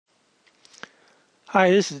Hi,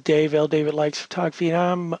 this is Dave, L. David Likes Photography, and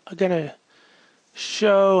I'm going to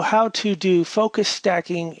show how to do focus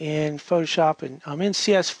stacking in Photoshop. And I'm in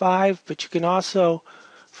CS5, but you can also,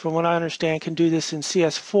 from what I understand, can do this in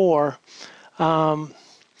CS4.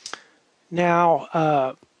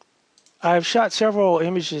 Now, I've shot several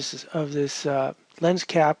images of this lens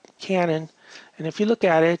cap Canon, and if you look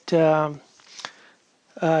at it,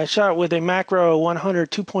 I shot it with a macro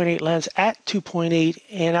 100 2.8 lens at 2.8,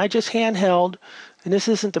 and I just handheld, and this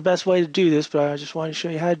isn't the best way to do this, but I just wanted to show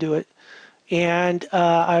you how to do it. And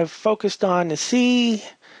I've focused on the C,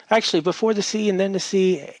 actually before the C and then the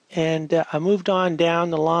C, and I moved on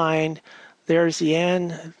down the line. There's the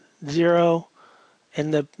N0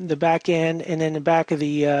 and the back end, and then the back of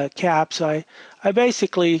the cap. So I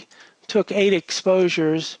basically took 8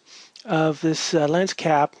 exposures of this lens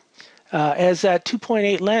cap. As that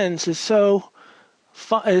 2.8 lens is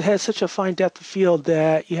it has such a fine depth of field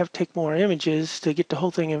that you have to take more images to get the whole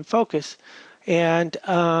thing in focus. And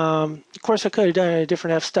of course I could have done it at a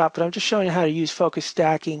different f-stop, but I'm just showing you how to use focus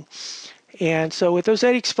stacking. And so with those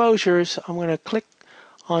 8 exposures, I'm going to click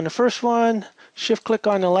on the first one, shift click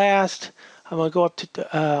on the last. I'm going to go up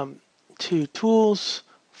to Tools,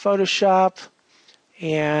 Photoshop,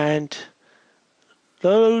 and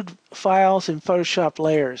load files in Photoshop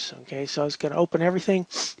layers. Okay, so I was going to open everything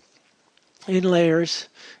in layers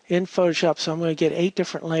in Photoshop. So I'm going to get 8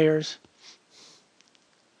 different layers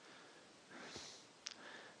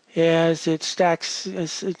as it stacks.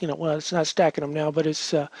 Well, it's not stacking them now, but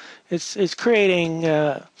it's creating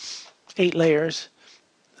 8 layers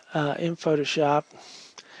in Photoshop.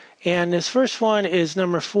 And this first one is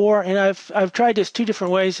number 4, and I've tried this 2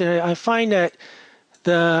 different ways, and I find that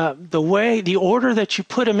the order that you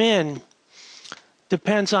put them in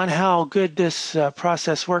depends on how good this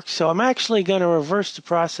process works. So I'm actually going to reverse the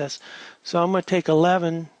process. So I'm going to take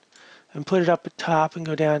 11 and put it up at top and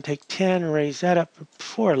go down and take 10 and raise that up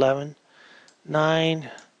before 11, 9,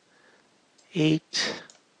 8,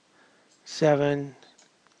 7,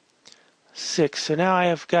 6. So now I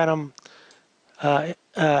have got them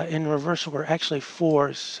in reverse order. Actually 4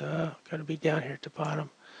 is got to be down here at the bottom.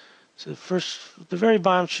 So the very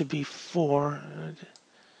bottom should be 4.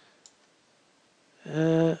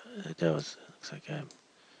 Looks like I'm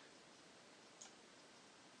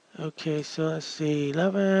okay. So let's see,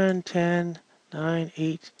 11, 10, 9,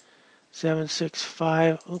 8, 7, 6,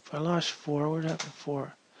 5. Oop, I lost 4. Where'd that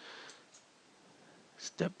 4?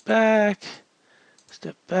 Step back,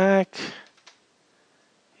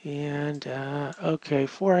 and okay,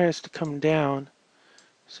 4 has to come down.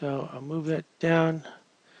 So I'll move that down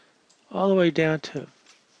all the way down to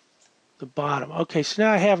the bottom. Okay, so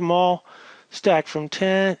now I have them all stacked from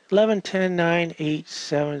 10, 11, 10, 9, 8,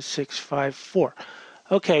 7, 6, 5, 4.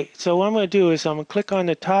 Okay, so what I'm going to do is I'm going to click on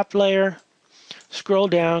the top layer, scroll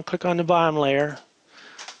down, click on the bottom layer.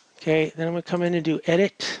 Okay, then I'm going to come in and do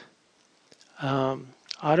Edit,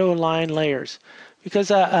 Autoline Layers.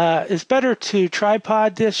 Because it's better to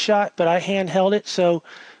tripod this shot, but I handheld it, so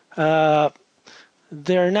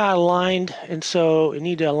they're not aligned, and so you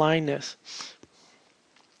need to align this.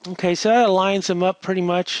 Okay, so that aligns them up pretty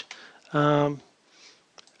much.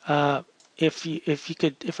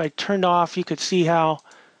 If I turned off, you could see how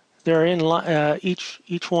they're in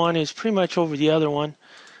each one is pretty much over the other one.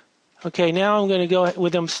 Okay, now I'm going to go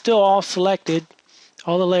with them still all selected,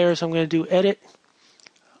 all the layers. I'm going to do Edit,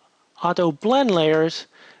 Auto Blend Layers,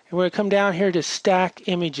 and we're going to come down here to Stack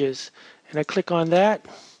Images, and I click on that,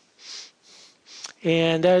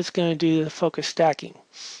 and that is going to do the focus stacking.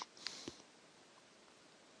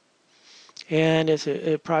 And as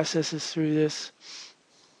it processes through this,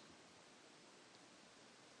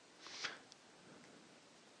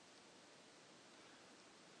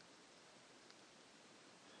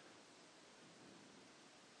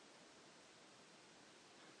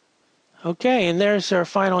 okay, and there's our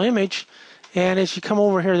final image. And as you come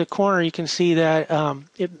over here to the corner, you can see that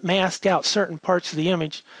it masked out certain parts of the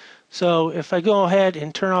image. So if I go ahead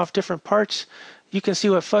and turn off different parts, you can see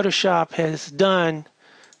what Photoshop has done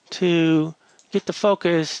to get the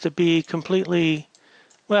focus to be completely,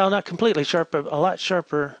 well, not completely sharp, but a lot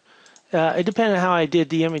sharper. It depended on how I did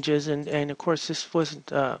the images, and of course this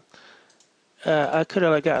wasn't, I could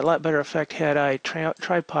have got a lot better effect had I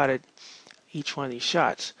tripoded each one of these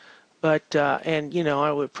shots. But and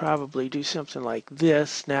I would probably do something like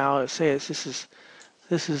this now. Say this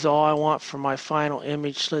is all I want for my final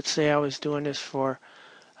image. Let's say I was doing this for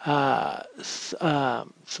some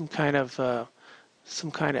kind of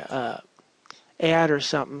ad or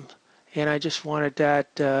something, and I just wanted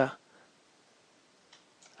that.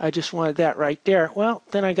 I just wanted that right there. Well,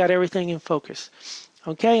 then I got everything in focus.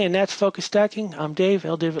 Okay, and that's focus stacking. I'm Dave.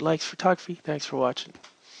 L. David Likes Photography. Thanks for watching.